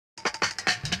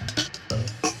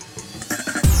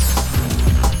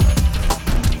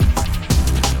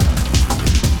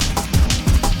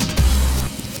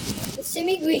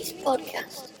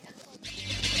Podcast.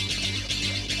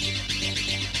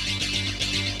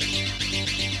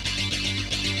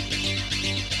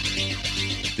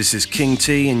 This is King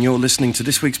T, and you're listening to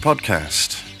this week's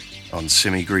podcast on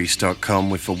SymiGreece.com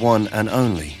with the one and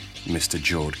only Mr.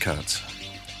 JordCuts.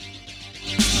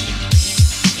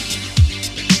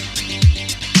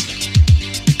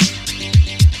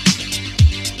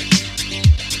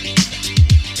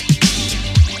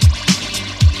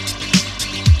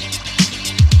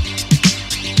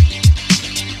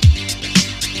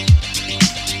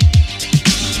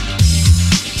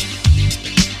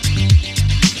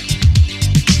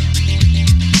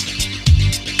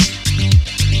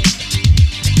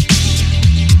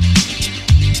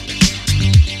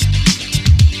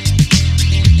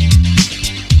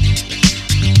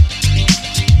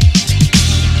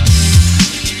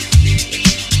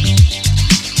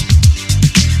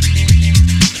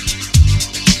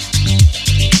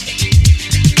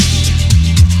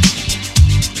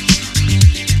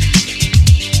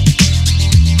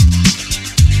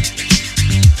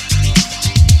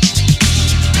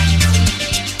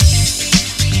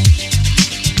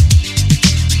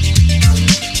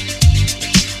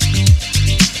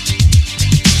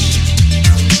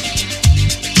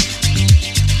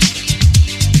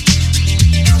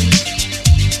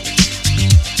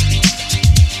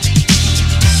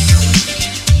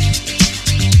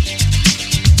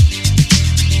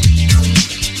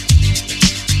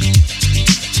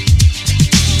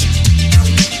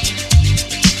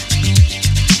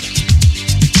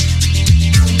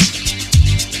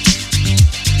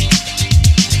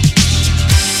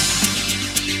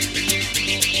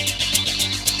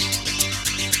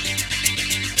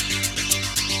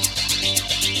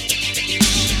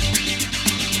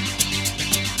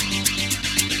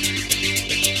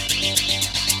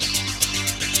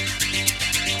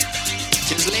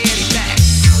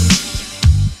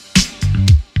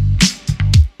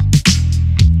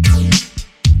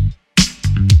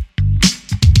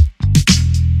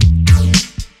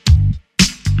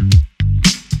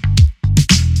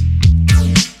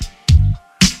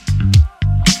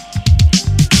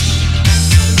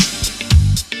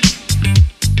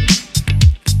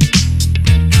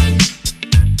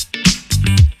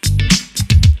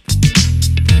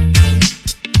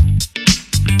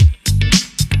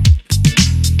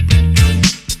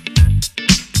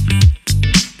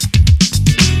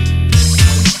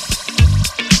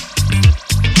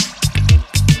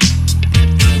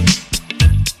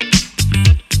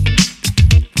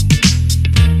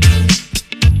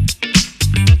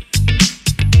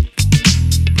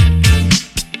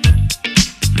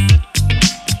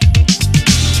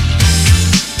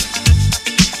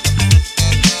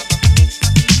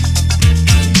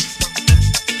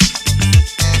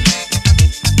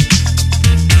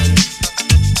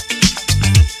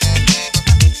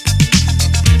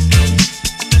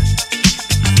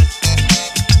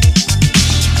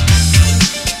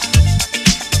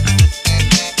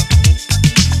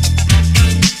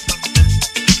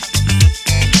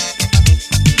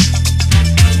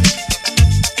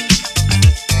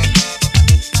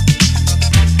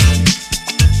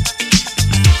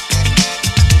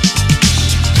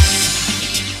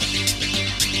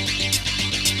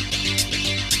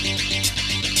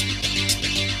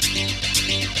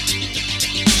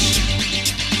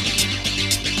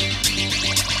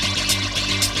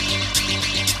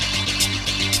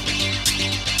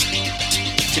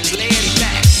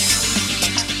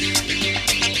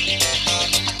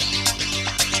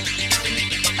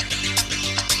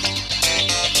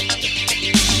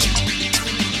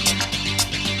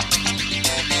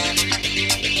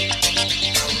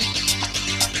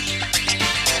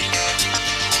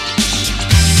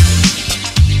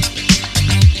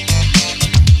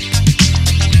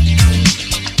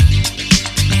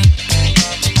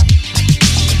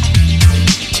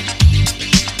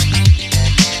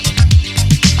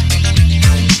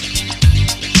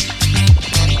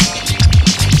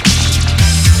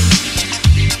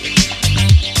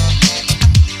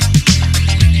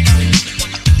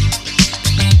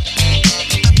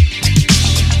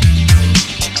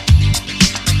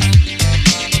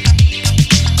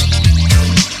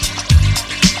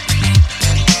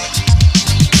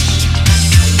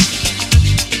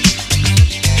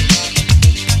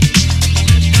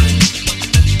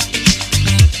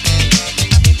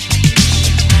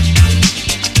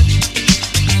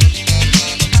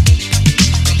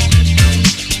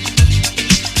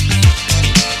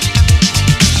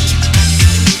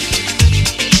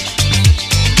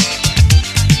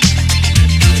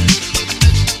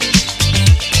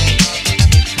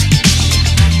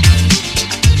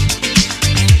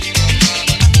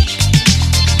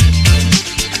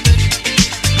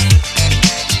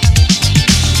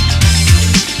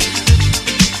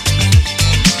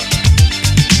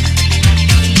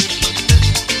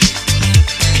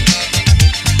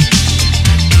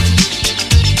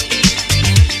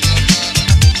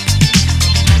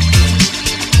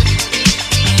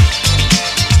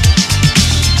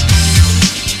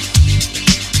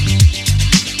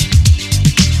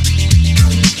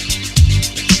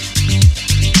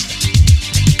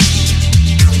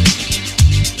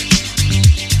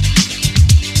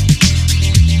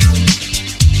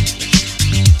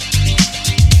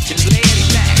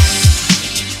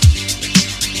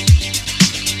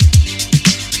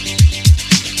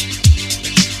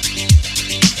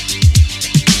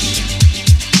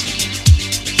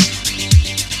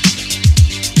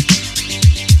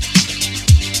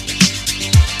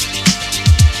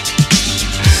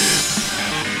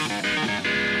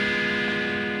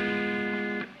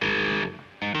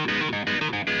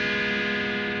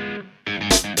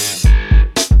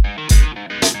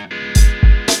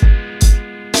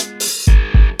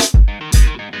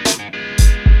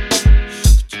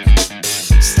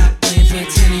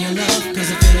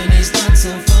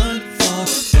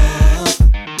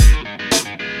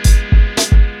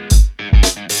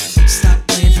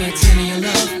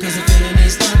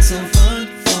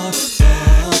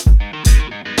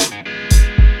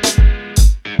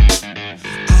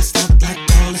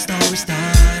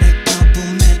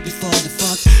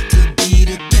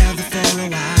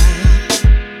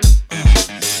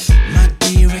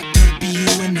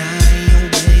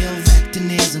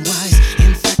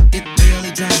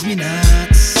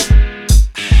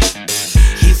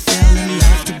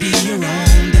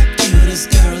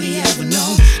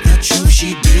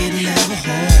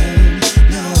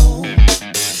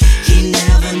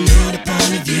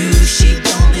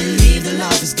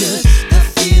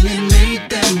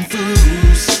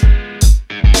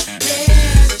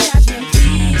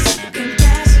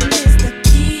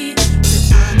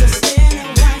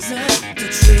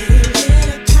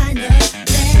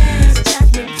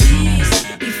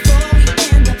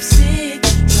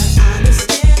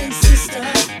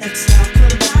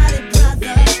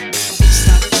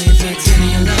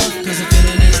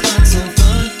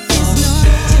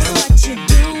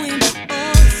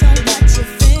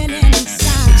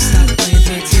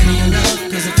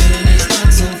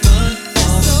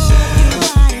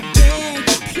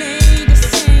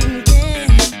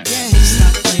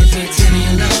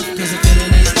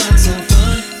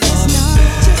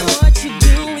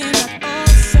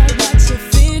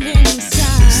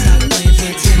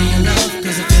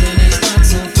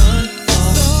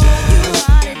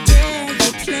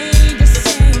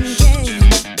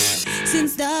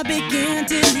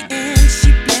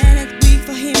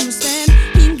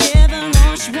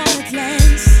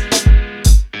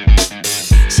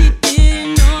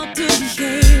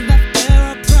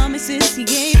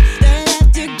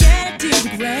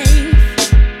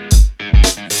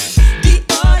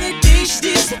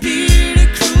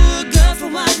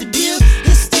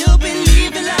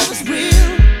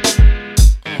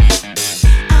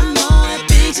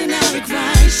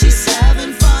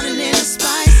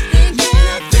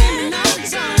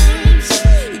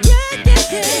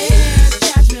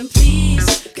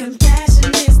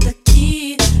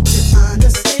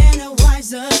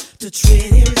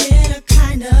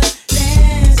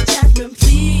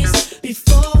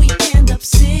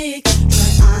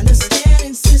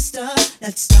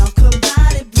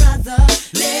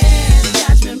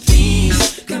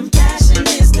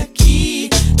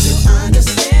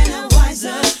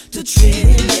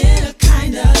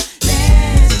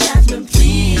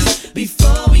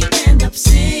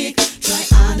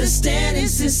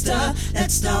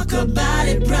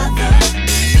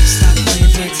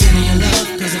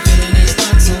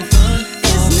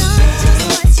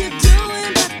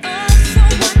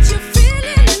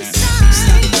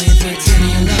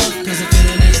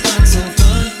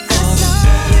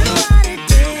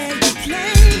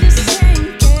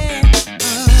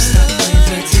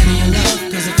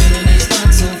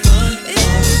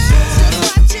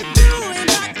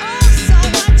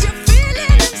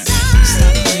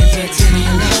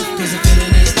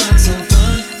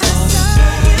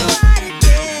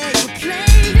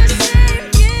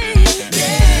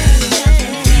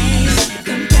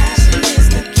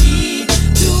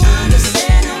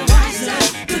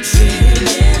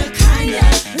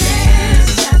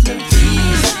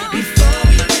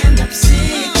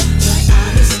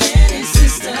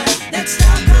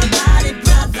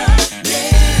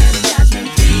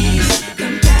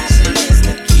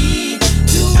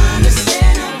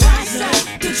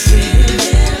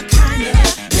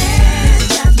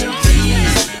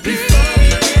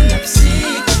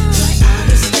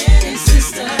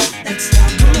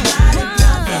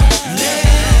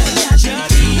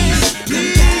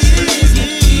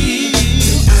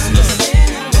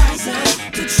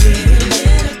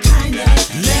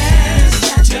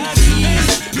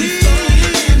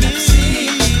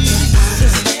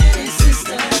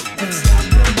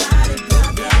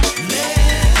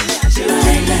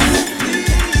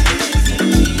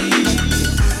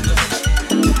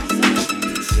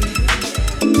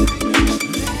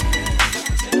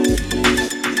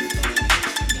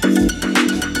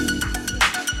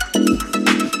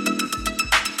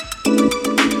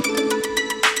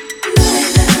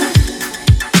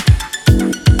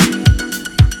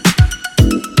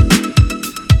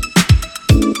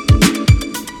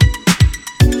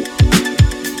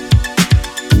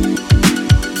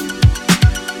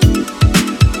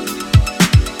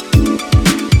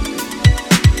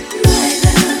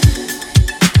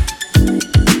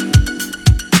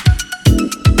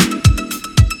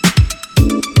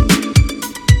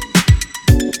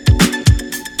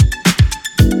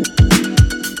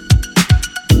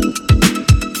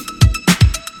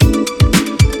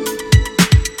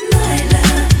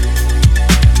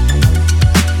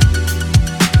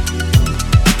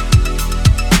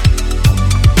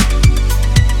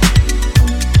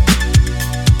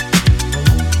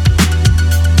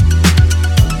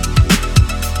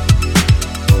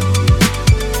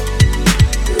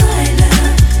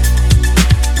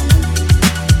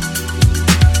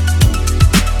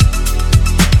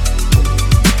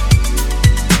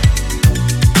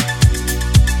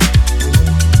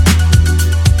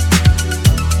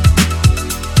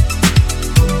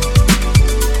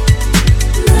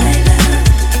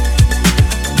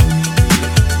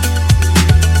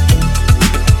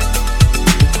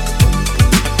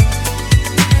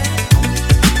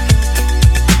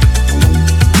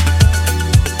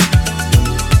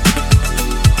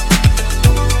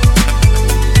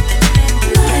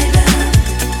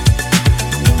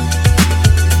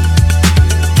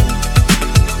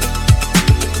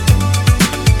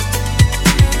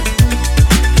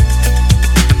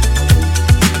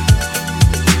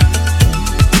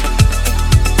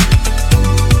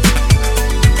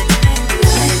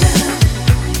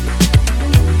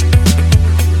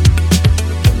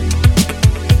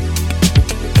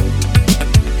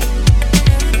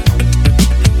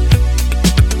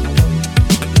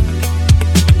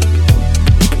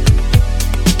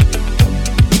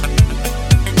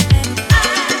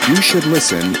 should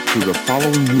listen to the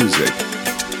following music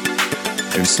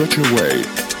in such a way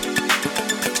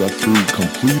that through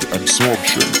complete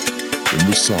absorption in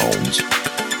the sounds,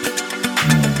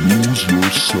 you lose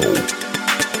yourself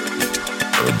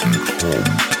and become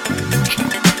the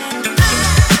music.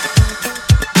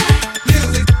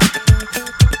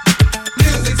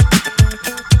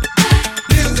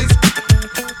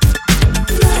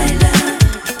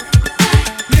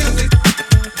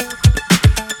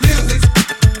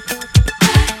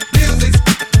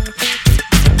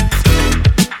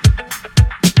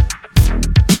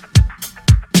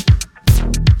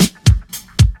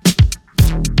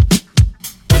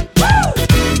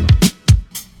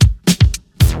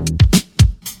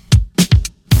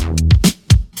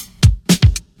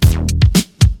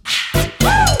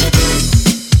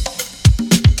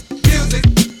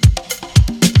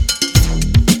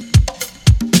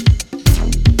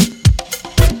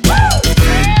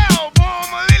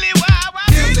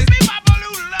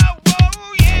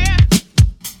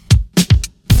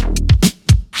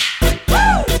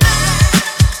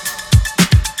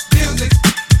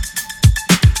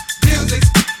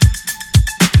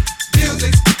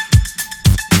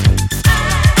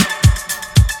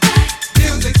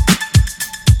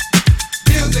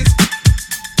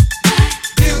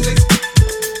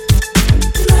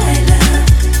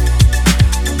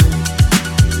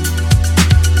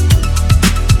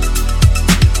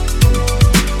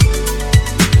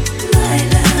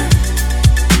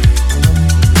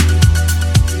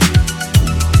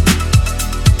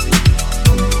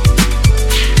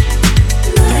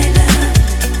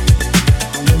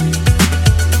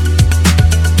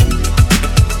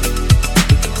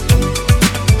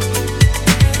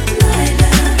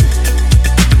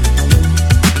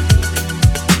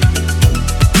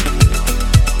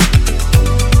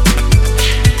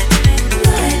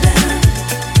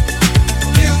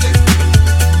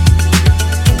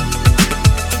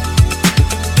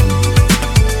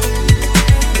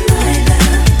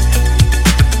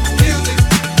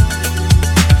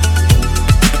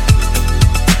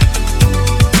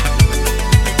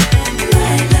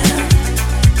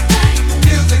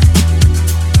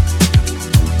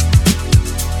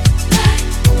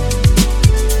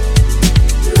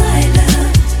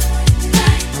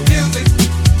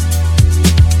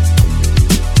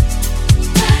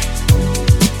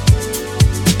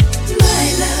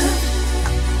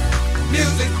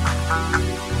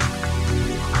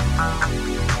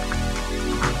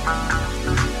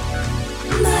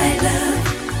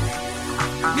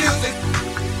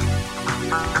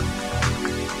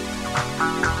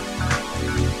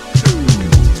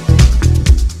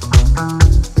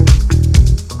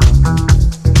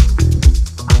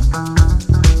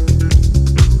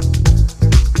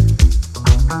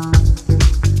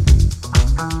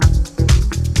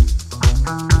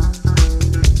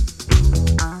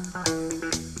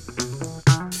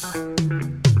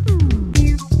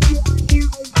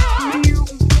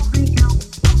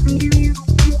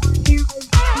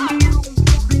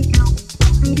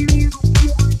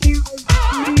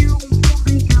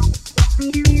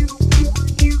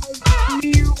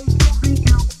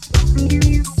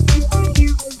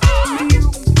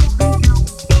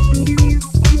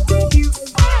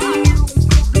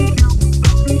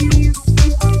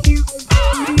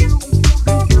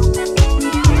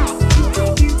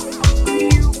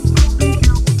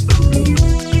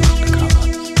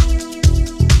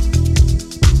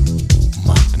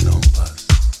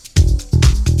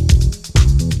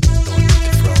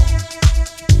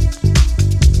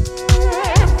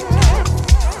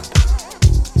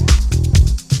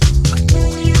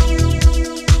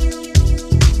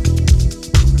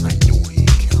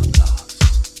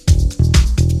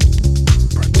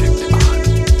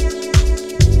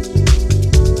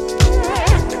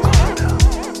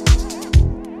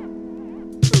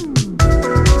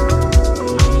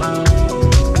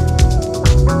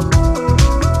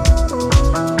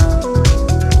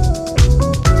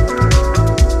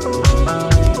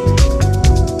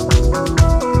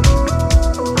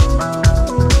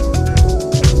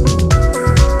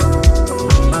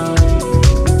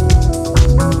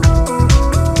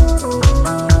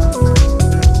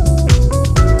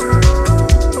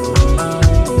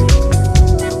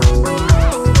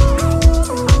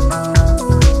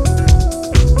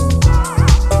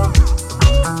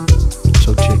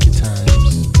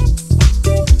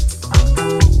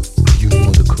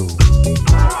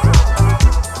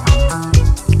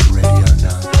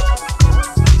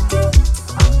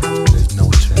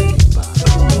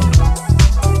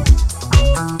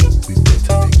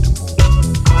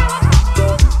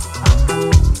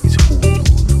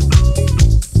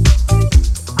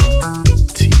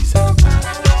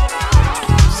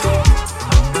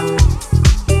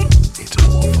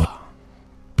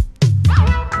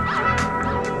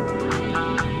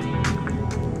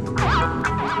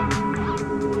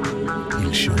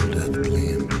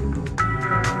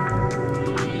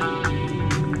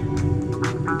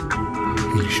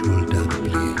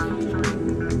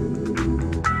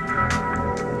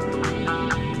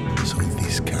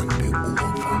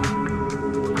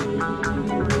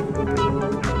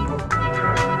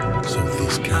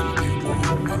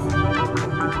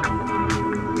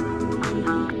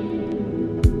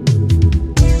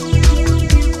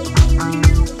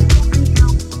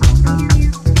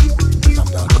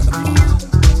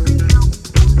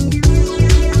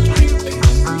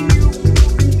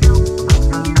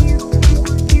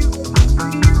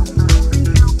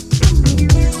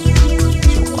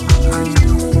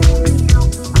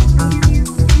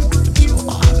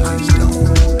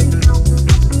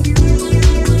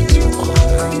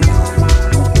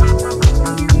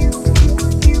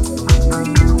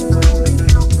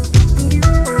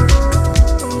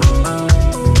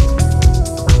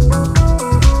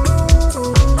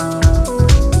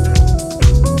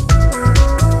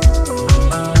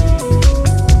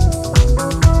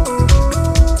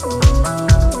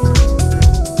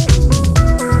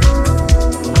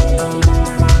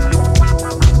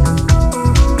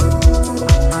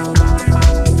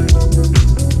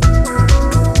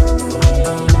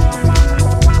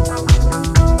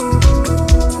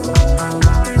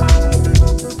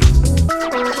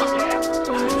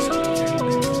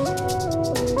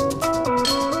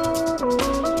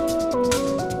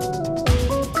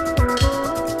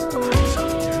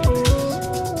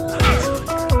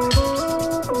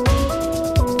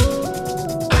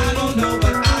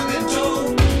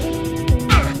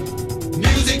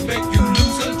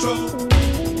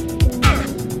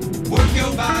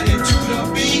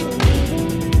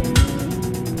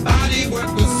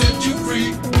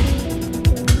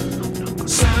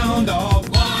 Sound off.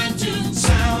 1, 2.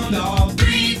 Sound off.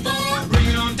 3, 4. Bring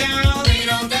it on down. Bring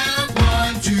it on down.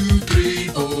 1, 2, 3,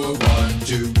 4. 1,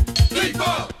 2, 3,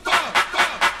 4.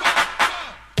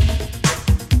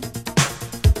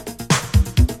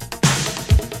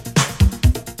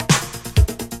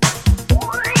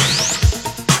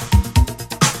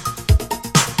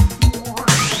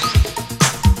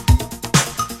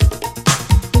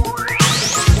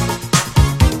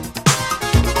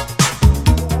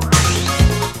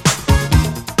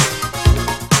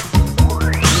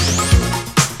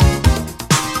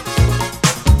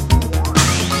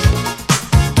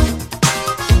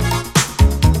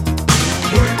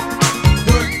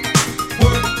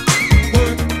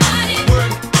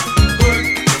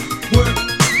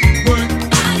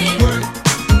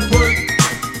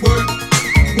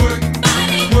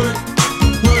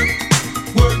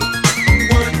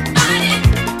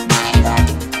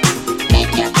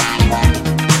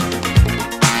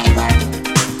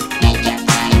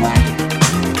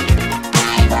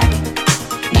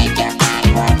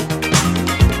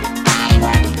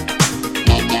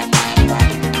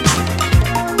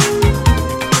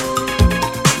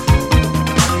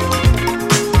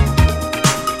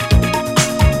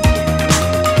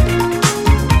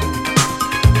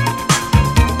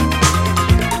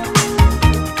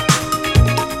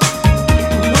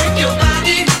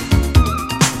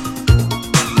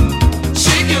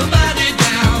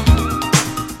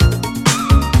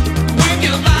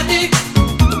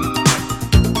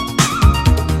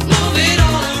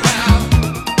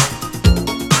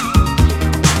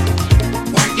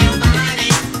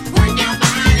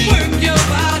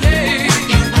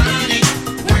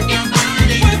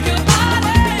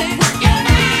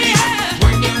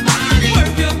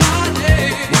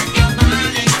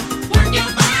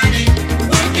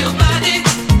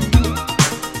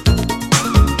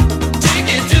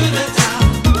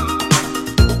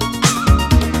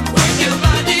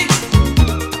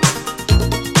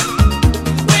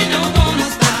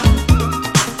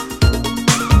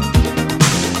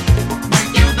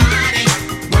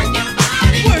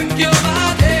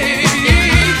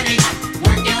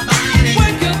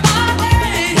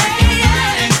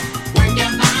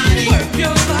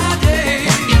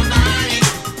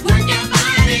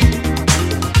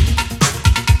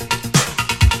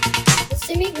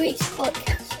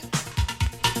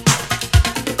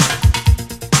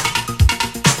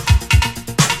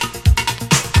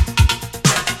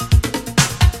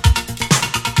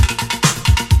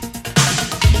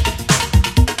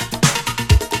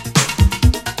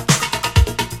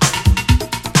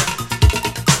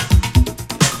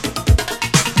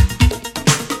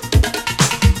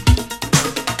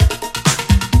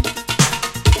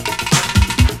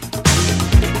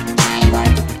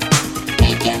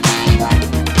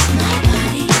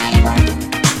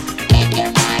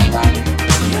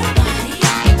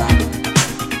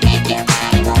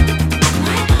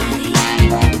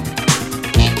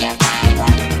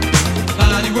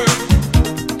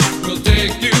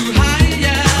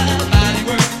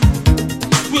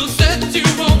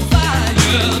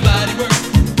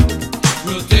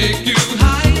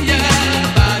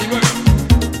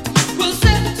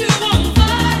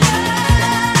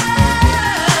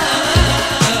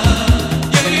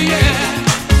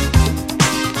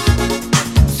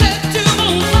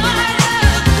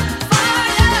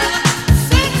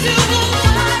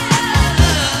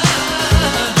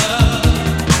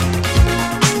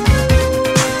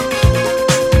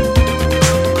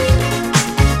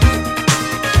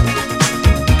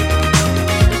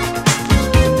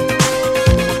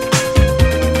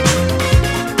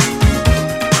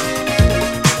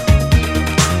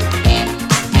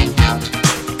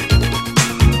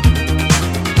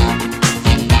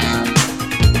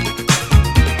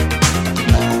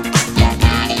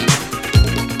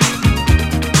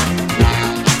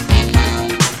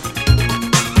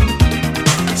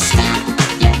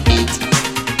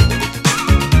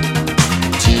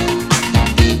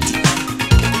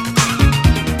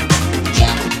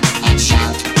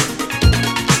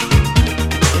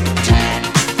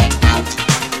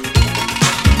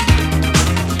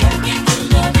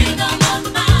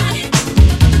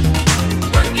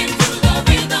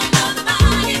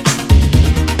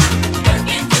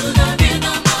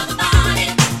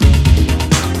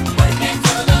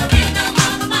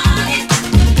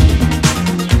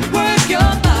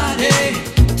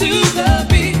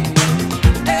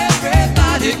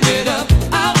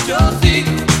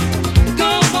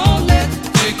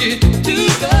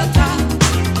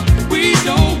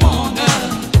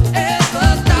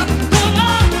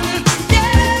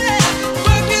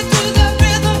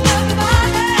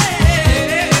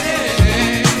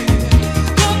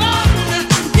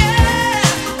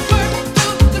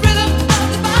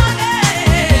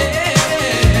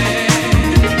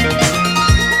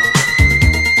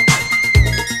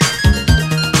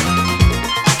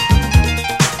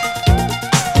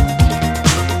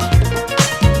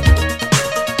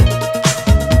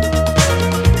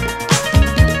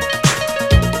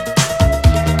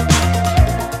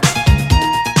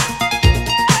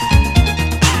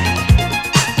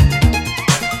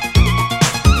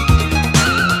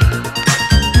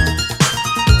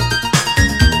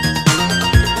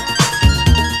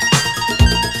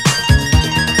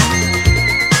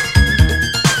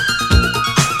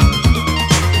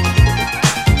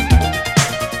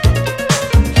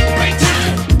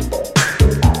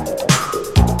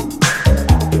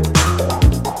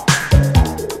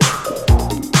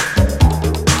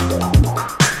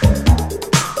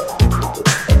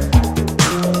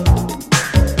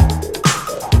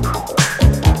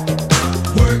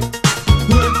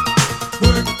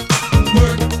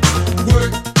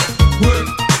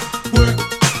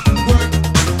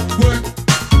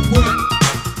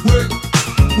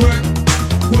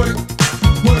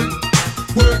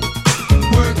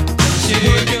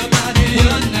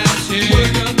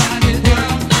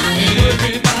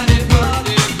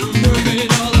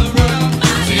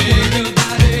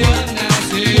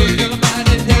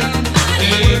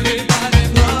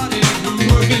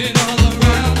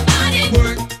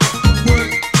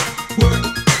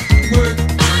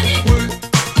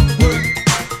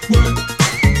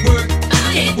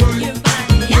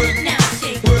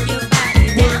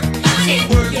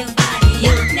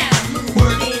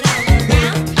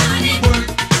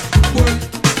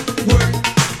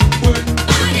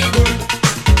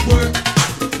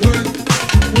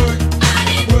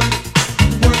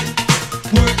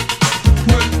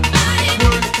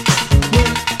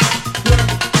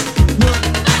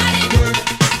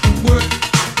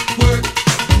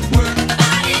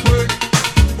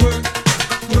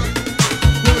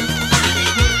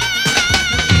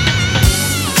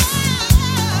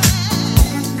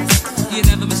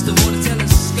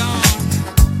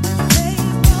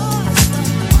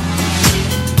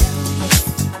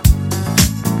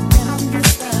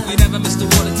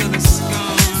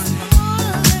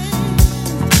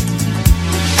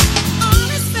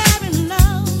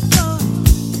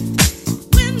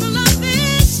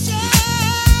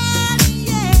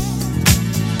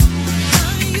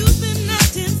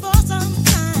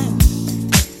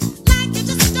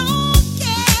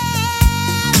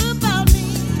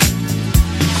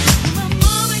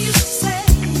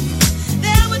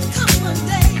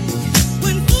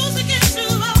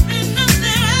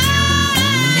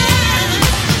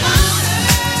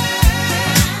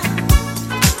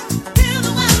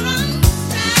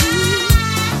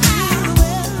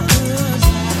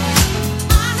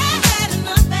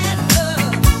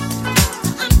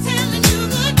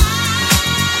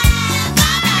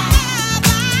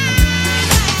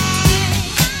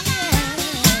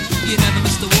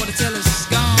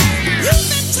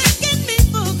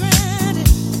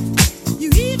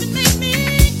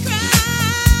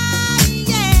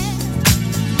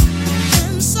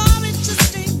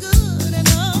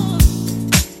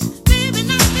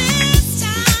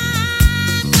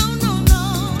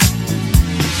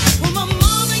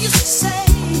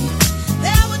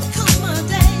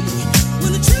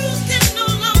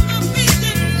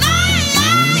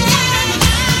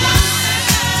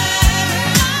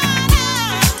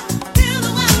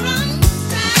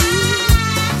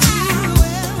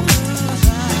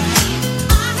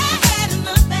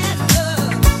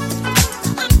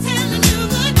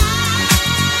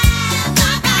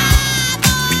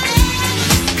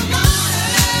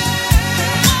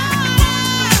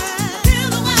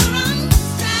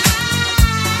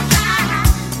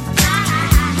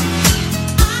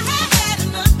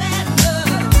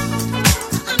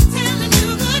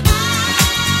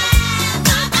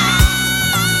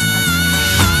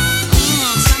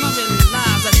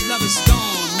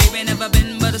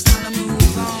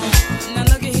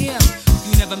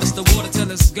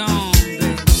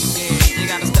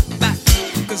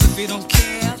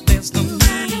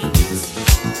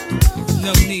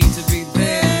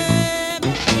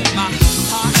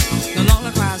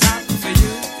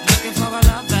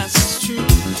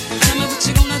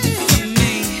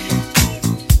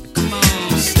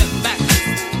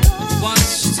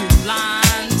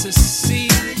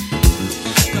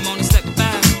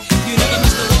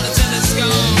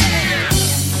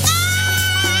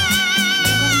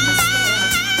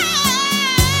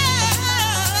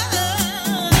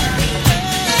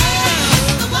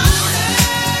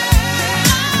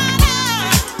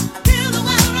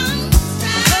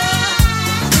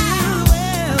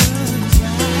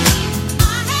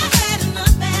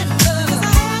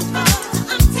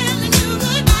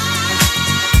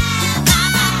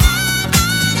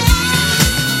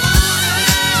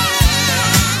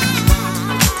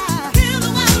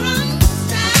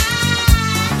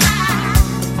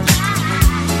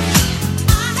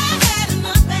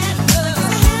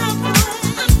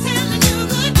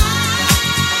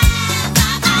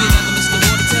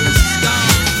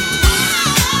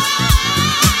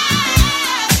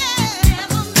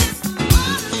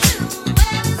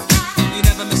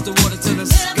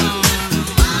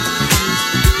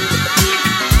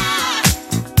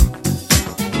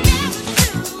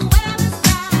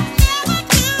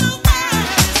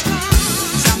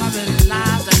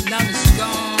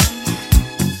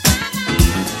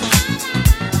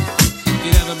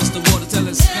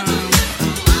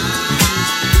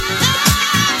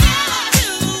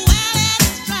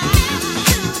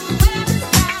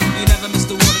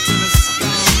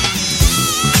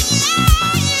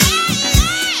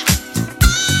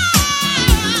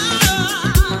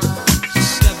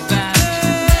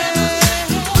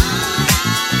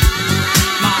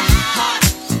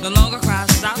 no longer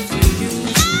cries out for you.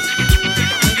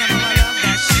 Think I know my love,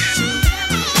 that shit too.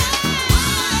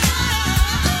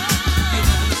 You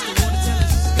never miss the water till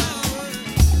it's gone.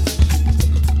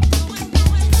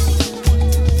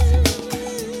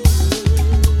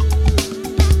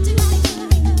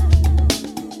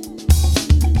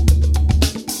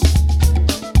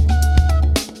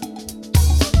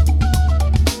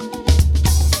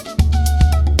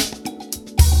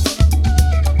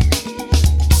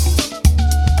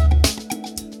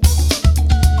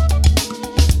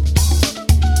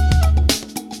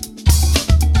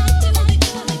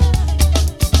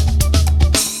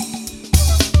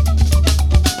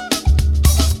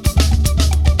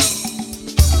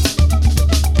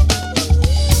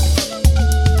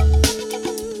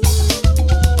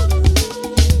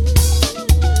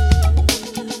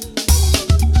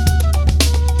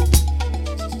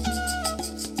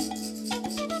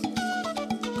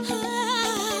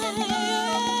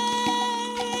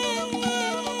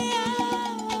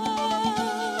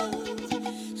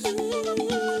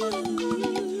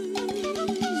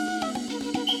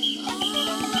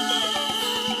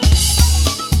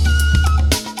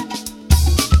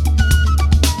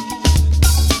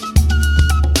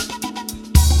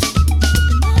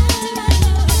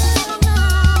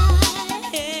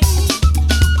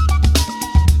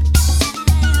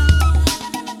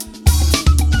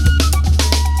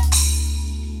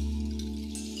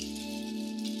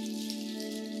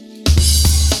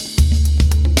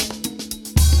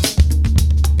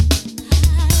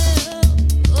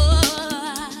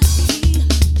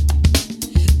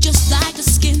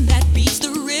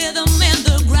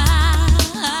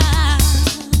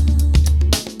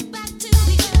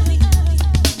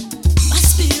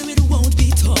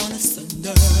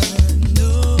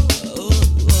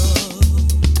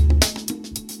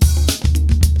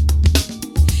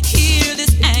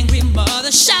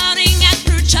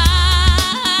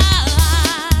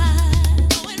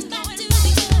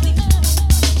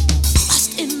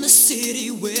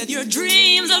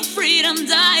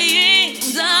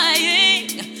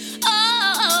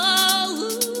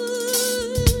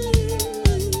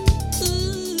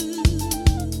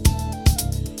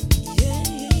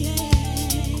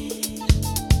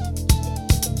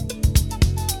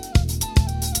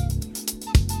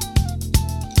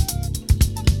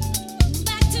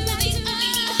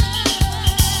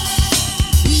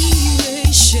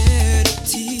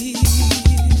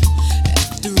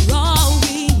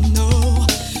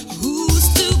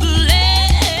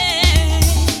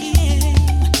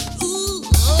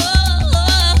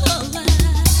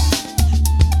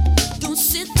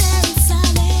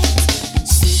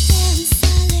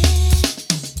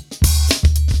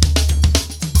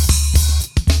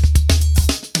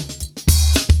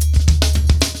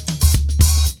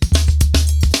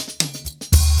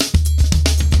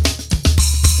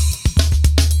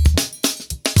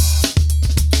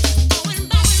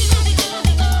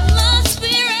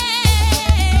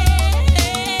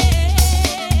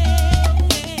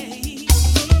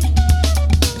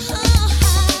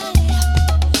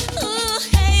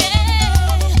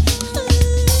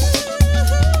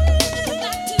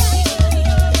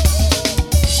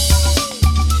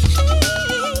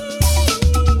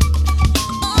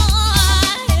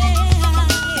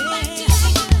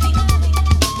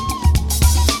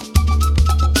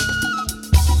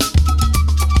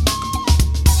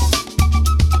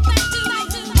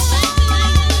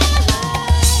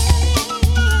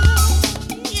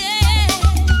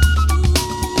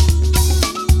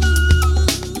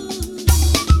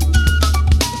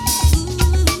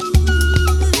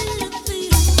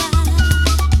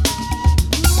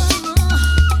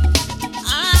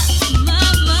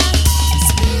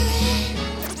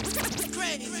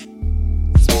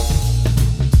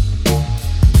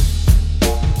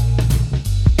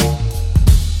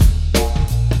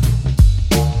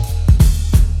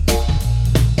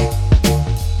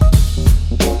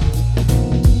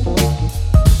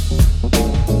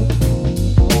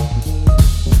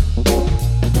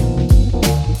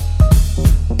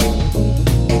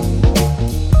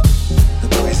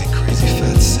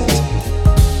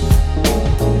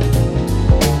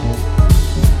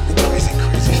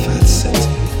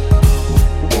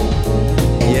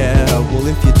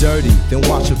 Then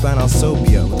watch a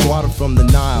Banalsopia. With water from the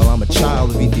Nile, I'm a child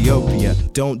of Ethiopia.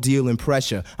 Don't deal in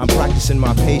pressure, I'm practicing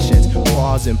my patience.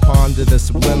 Pause and ponder the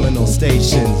subliminal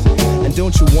stations. And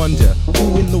don't you wonder,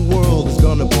 who in the world is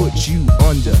gonna put you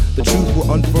under? The truth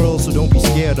will unfurl, so don't be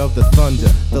scared of the thunder,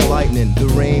 the lightning, the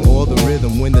rain, or the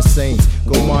rhythm. When the saints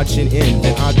go marching in,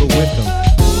 then I go with them.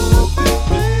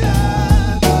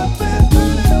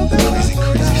 Crazy,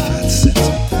 crazy fat city.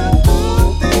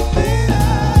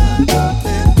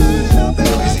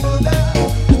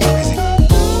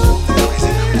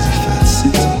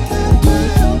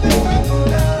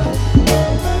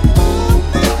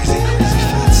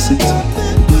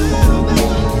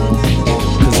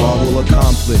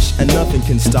 accomplished, and nothing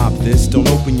can stop this. Don't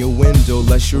open your window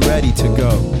unless you're ready to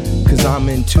go. Cause I'm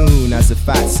in tune as the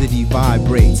fat city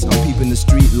vibrates. I'm peeping the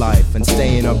street life and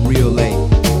staying up real late,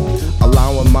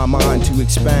 allowing my mind to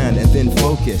expand and then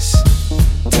focus.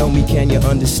 Tell me, can you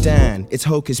understand? It's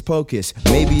hocus pocus.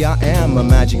 Maybe I am a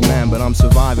magic man, but I'm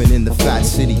surviving in the fat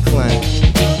city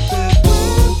clan.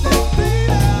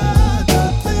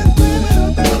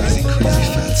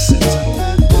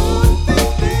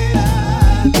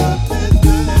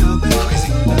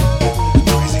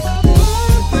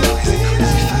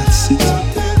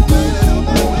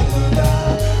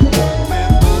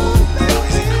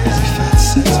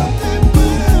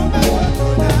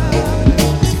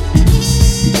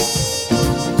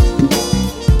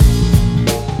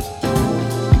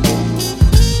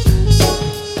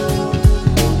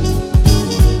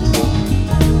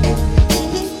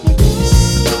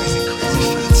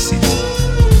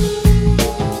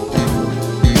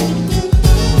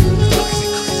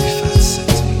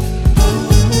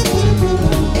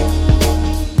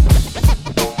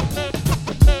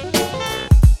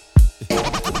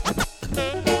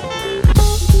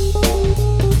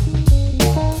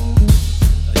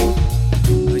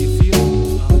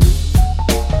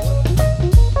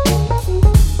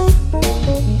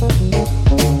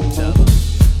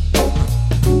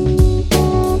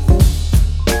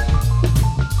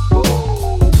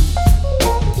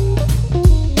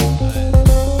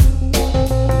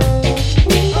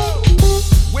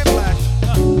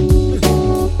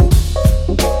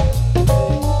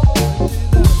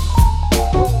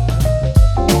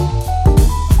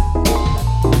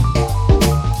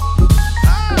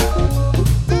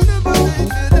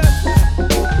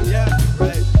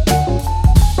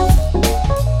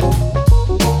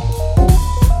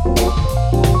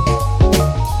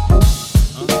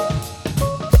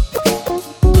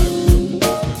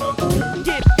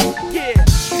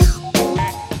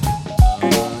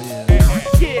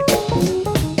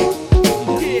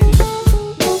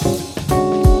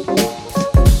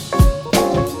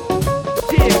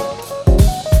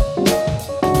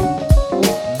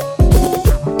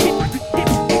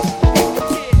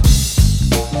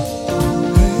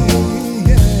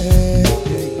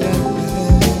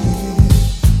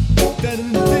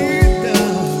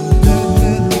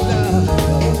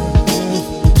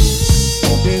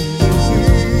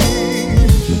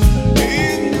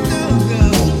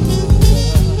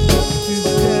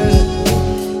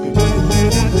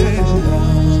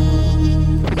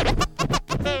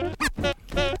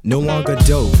 No longer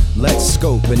dope, let's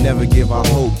scope and never give our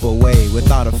hope away.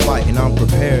 Without a fight, and I'm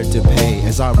prepared to pay.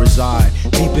 As I reside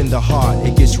deep in the heart,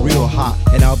 it gets real hot,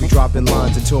 and I'll be dropping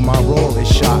lines until my roll is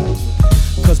shot.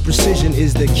 Cause precision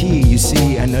is the key, you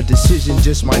see, and a decision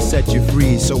just might set you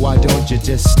free. So why don't you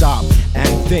just stop and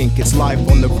think? It's life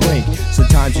on the brink.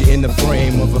 Sometimes you're in the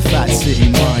frame of a fat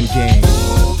city mind game.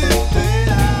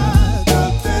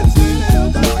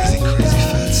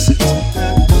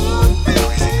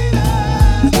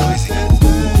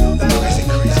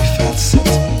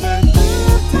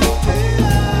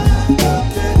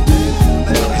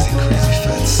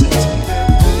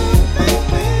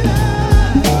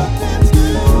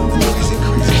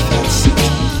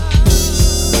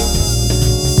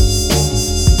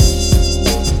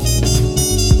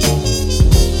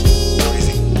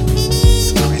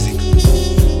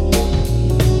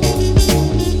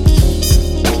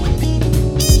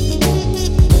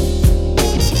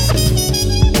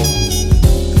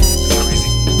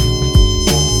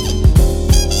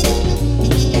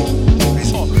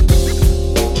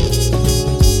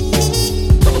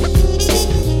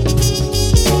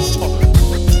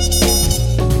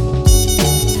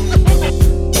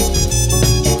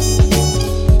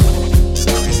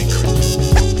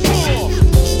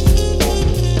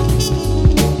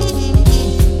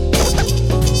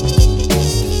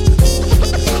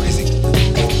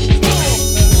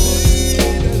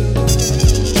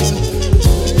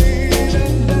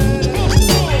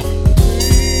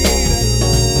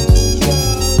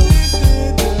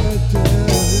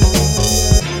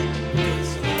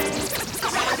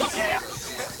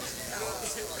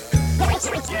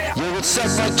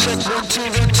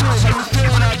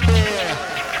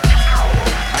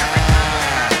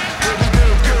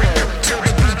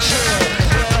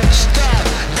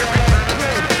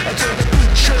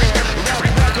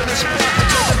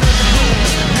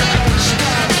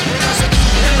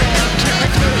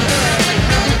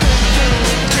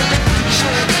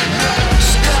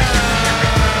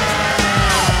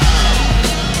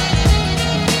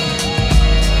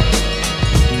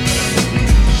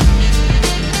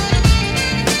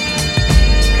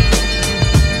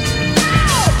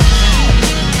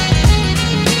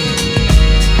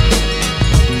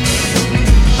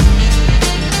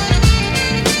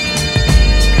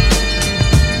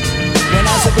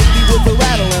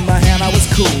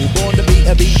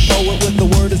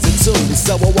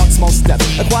 will walk small steps,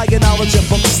 acquire knowledge and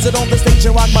books. Sit on the stage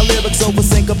and rock my lyrics over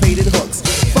syncopated hooks.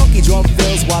 Funky drum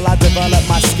fills while I develop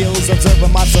my skills,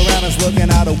 observing my surroundings, looking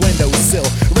out a windowsill.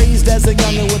 Raised as a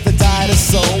youngin' with a diet of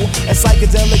soul, and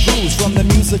psychedelic grooves from the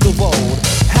music of old.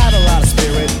 Had a lot of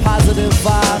spirit, positive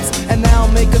vibes, and now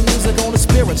I'm making music on a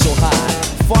spiritual high.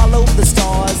 Follow the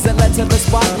stars and let to the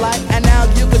spotlight, and now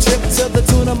you can trip to the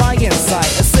tune of my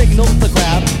insight. A signal the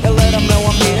crowd and let them know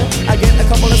I'm here. I get a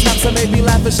couple of snaps and maybe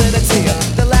laugh and shed a tear.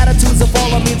 The latitudes of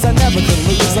all means I never could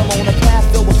lose. I'm on a path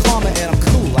filled with karma and I'm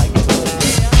cool like the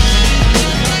blues.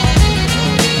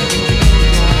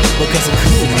 Because I'm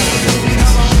cool like the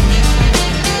blues.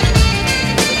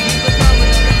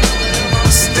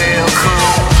 Still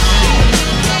cool.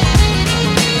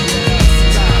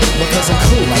 Because I'm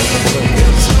cool like the blues.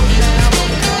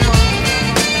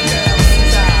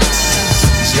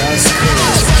 Just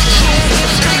cool.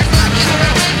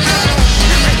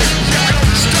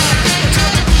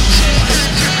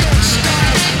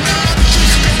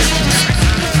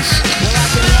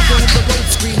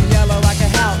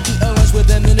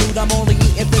 I'm only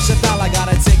eating fish and fowl, I got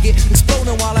a ticket.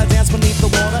 Exploding while I dance beneath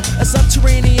the water. A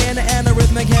subterranean and a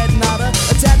rhythmic head nodder.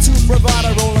 A tattoo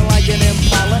bravado rolling like an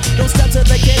impala. Don't step to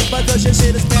the cake because your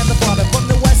shit is panther fodder. From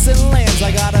the western lands, I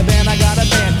got a band.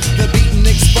 The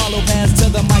beatniks follow past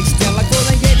to the mic stand. Like Phil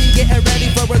and Getty getting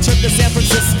ready for a trip to San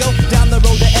Francisco. Down the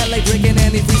road to LA, drinking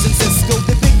antifreeze and Cisco.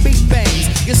 The big beat bangs,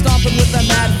 you're stomping with a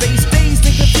mad face. Dazed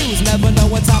and confused, never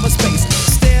knowing time or space.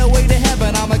 Stairway to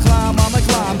heaven, I'ma climb.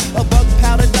 A bug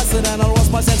powder dust and I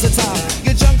lost my sense of time.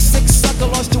 Your junk sick sucker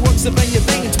lost your works up in your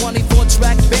vein.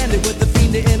 24-track bandit with the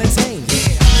fiend to entertain.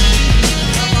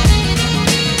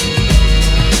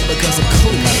 Because I'm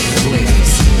cool like the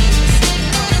blues.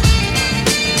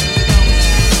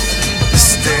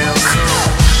 Still cool.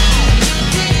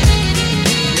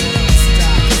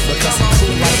 Because I'm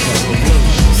cool like the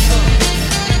blues.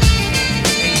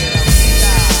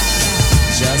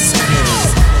 Just cool.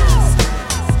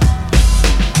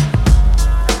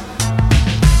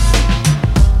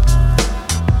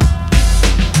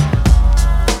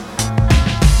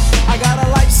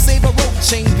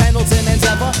 Chain Pendleton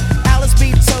Endeavor. Alice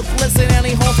B. took, listen, and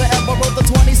he home forever. Wrote the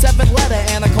 27th letter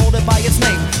and I called it by its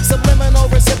name. Subliminal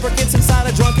reciprocates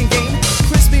inside a drunken game.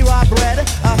 Crispy raw bread,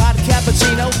 a hot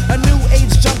cappuccino. A new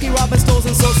age junkie robbing stores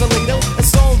in Sausalito. A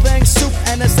soul bang soup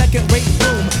and a second-rate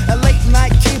room. A late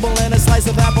night cable and a slice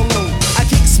of apple noon. I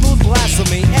kick smooth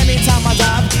blasphemy anytime I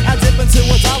dive. I dip into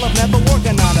a dollar, never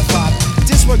working 9 to 5.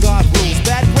 Disregard rules,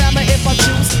 bad grammar if I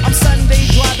choose. I'm Sunday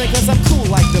driving cause I'm cool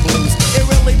like the blues. It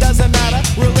really doesn't matter,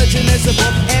 religion is a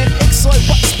book. And Ixoid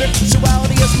what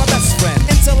spirituality is my best friend.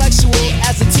 Intellectual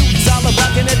as a $2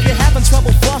 buck. And if you're having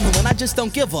trouble following, I just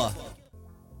don't give a.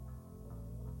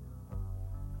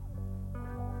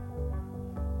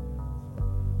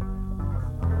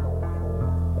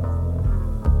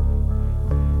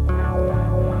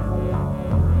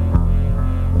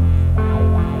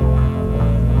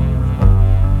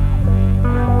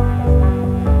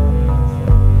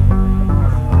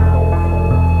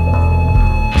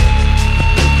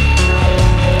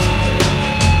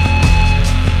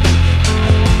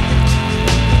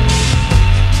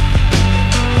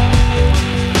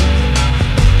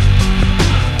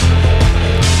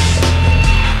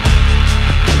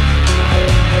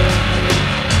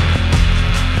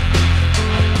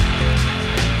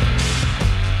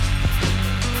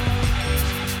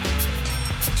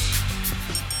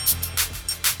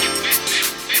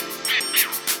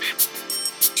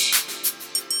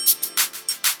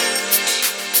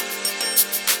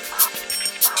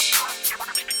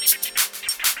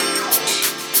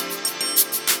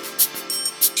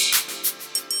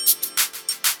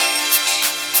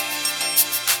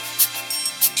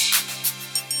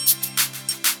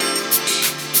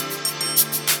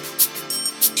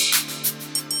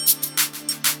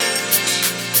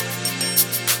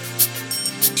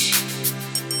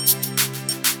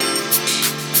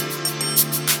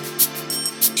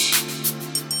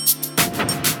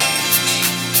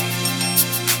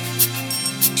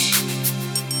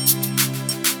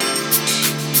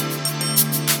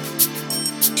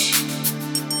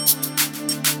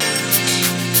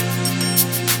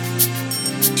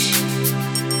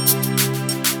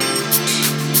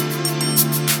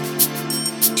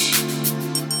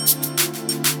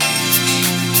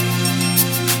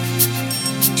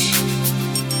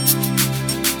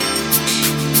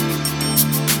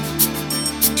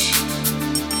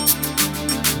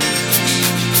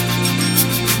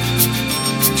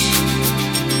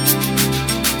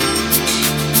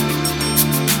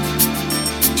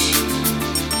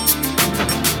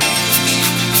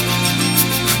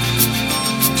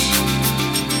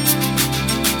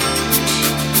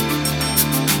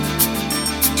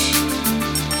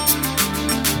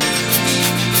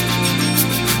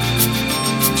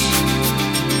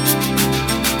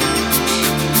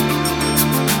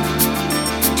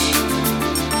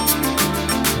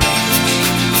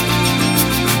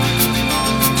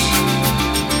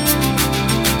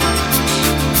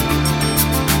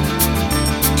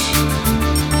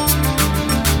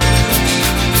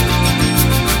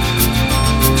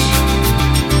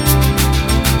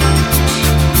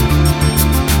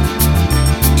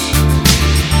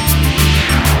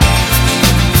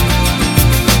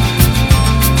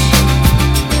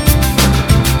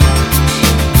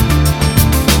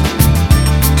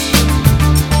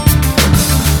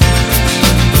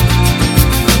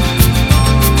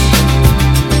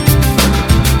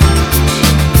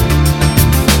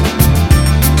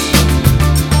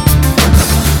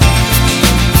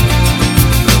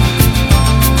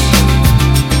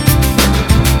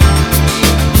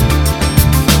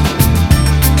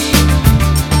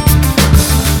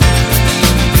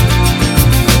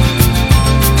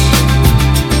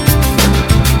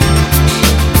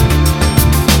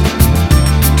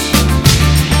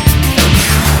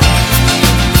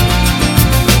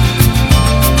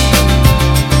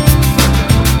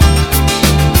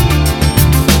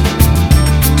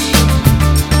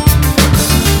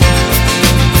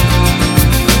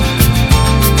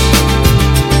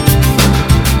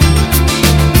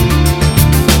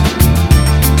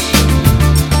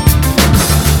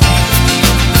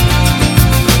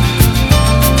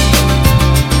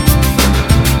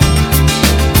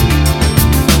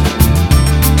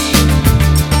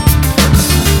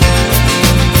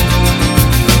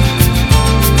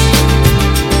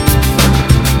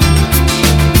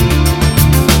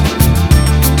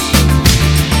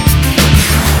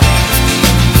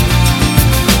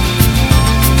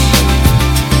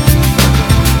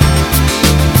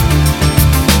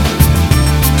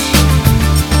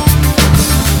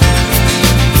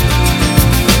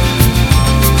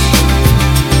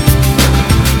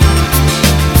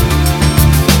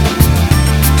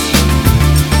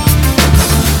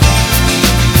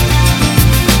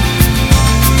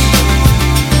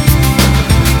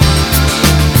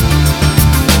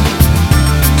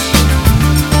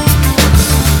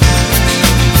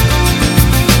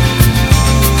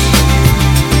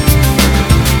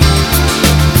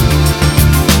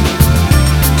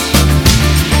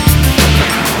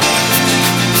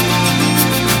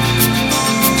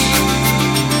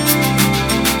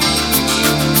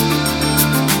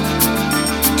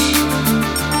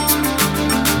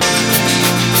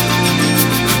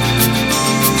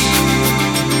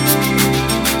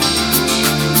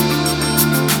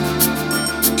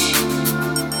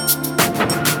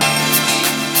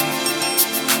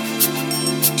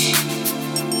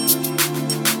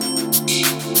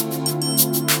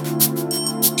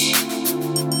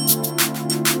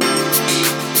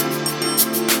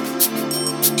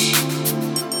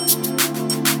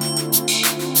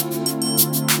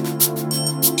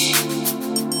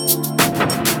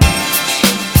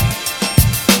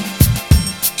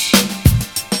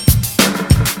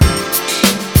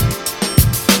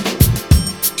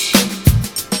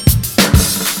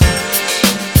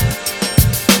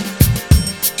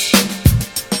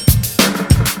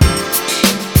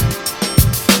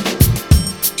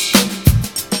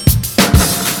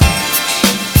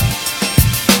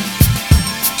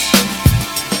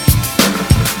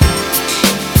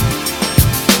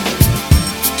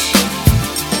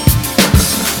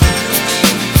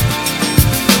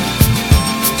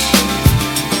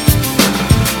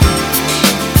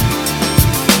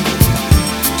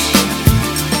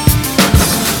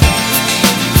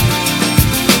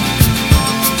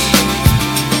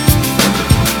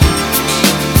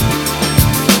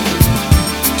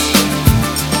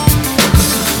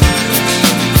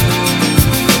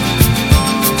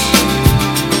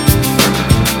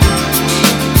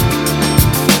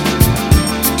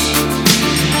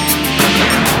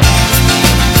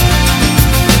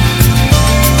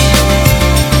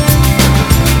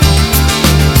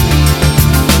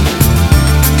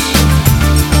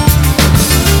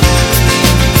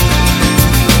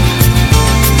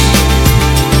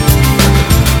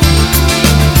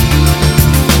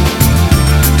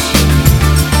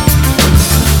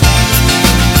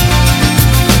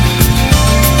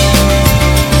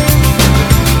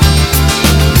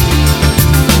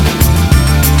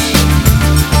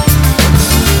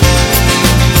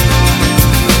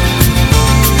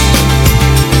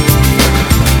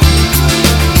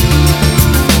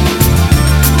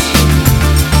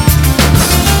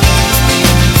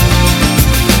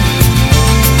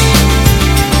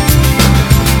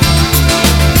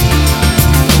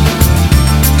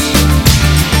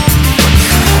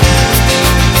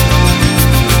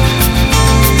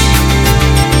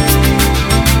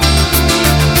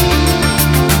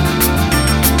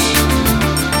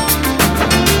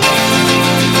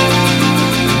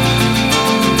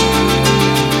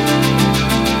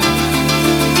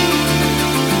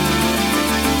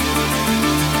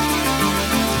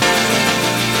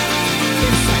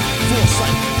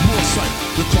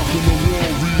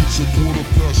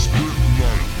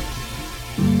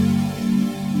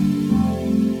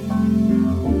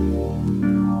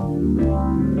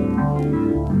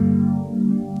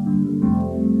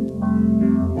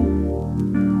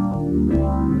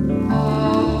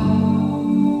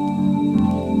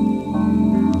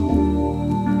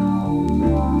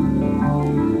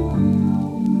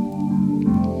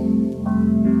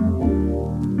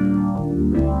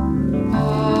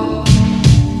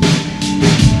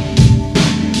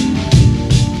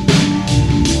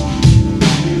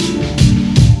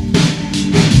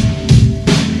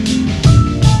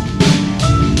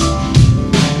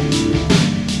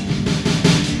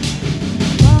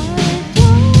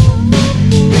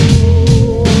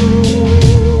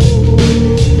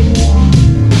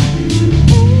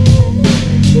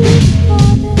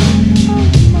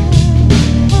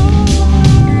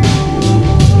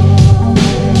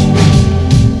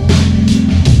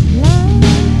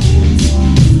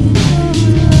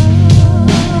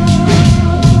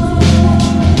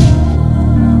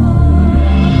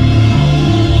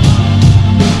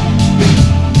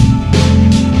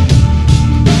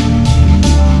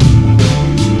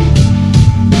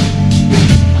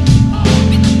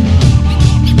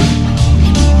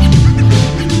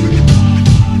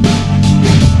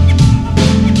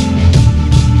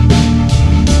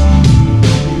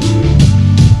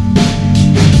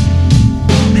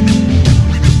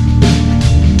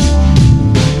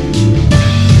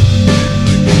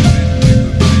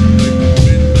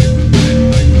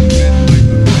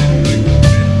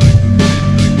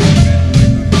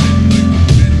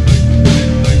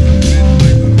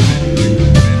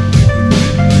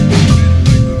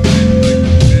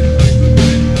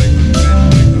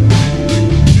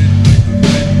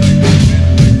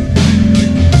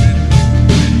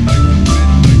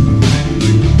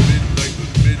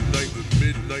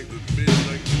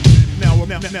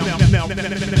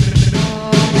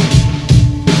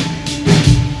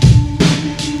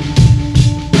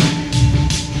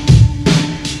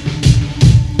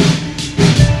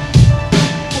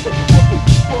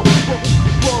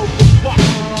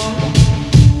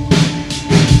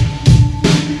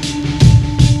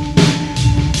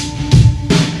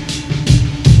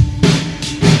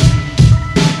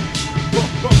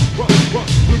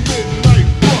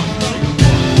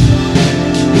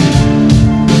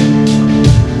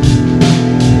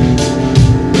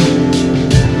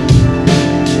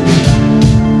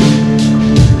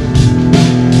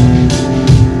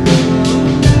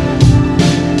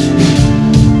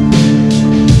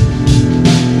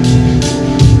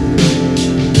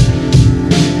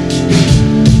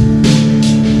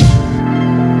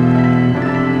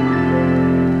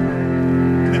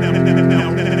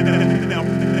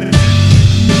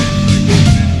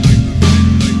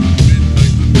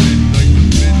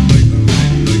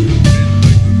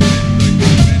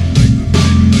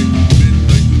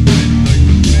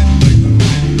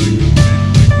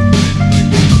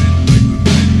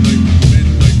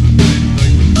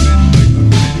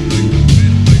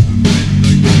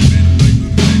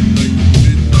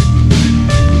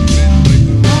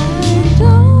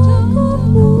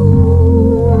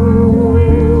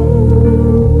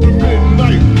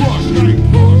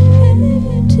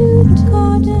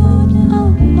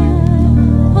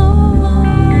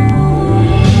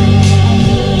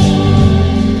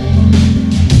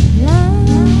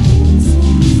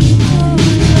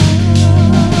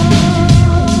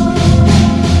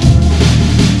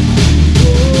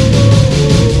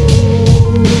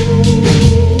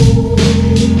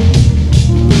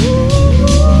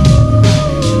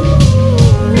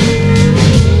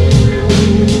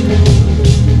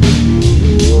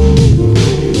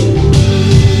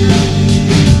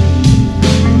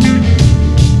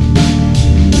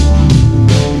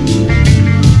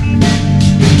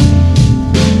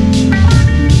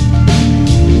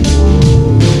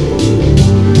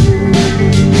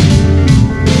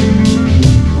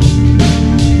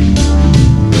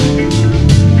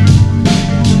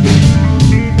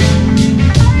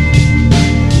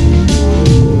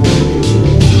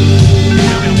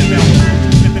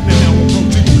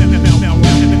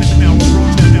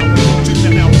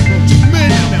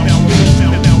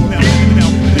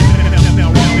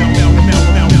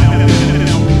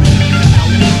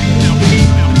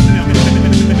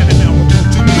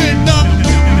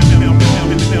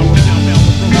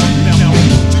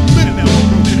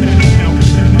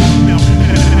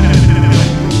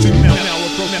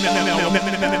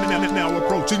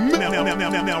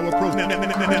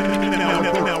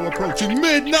 approaching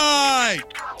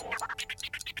midnight.